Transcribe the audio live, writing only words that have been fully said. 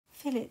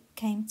Philip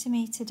came to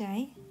me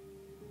today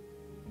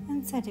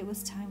and said it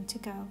was time to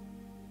go.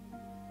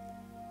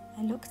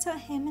 I looked at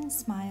him and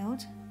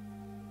smiled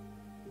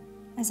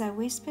as I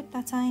whispered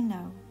that I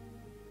know.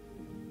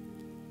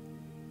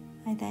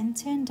 I then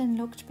turned and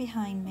looked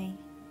behind me,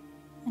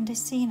 and I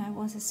seen I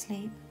was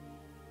asleep.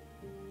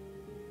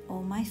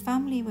 All my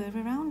family were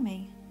around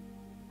me,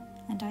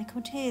 and I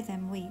could hear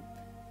them weep.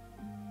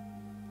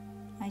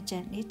 I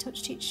gently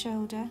touched its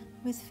shoulder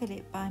with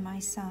Philip by my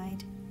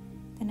side,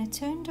 then I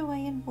turned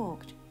away and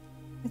walked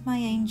with my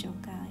angel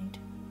guide.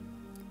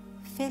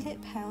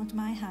 Philip held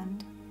my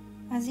hand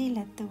as he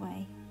led the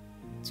way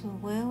to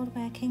a world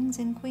where kings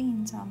and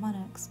queens are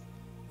monarchs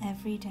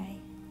every day.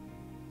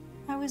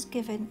 I was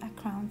given a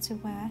crown to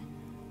wear,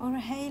 or a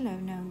halo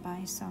known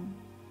by some.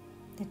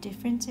 The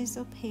difference is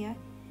up here,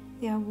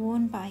 they are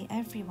worn by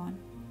everyone.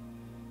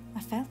 I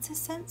felt a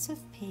sense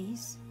of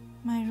peace,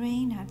 my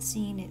reign had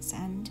seen its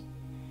end.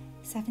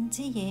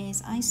 70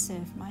 years I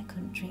served my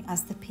country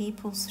as the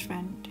people's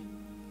friend.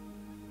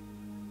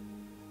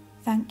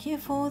 Thank you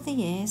for the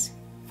years,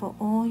 for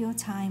all your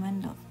time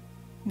and love.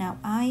 Now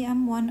I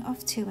am one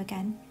of two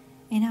again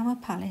in our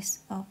palace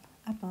up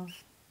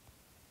above.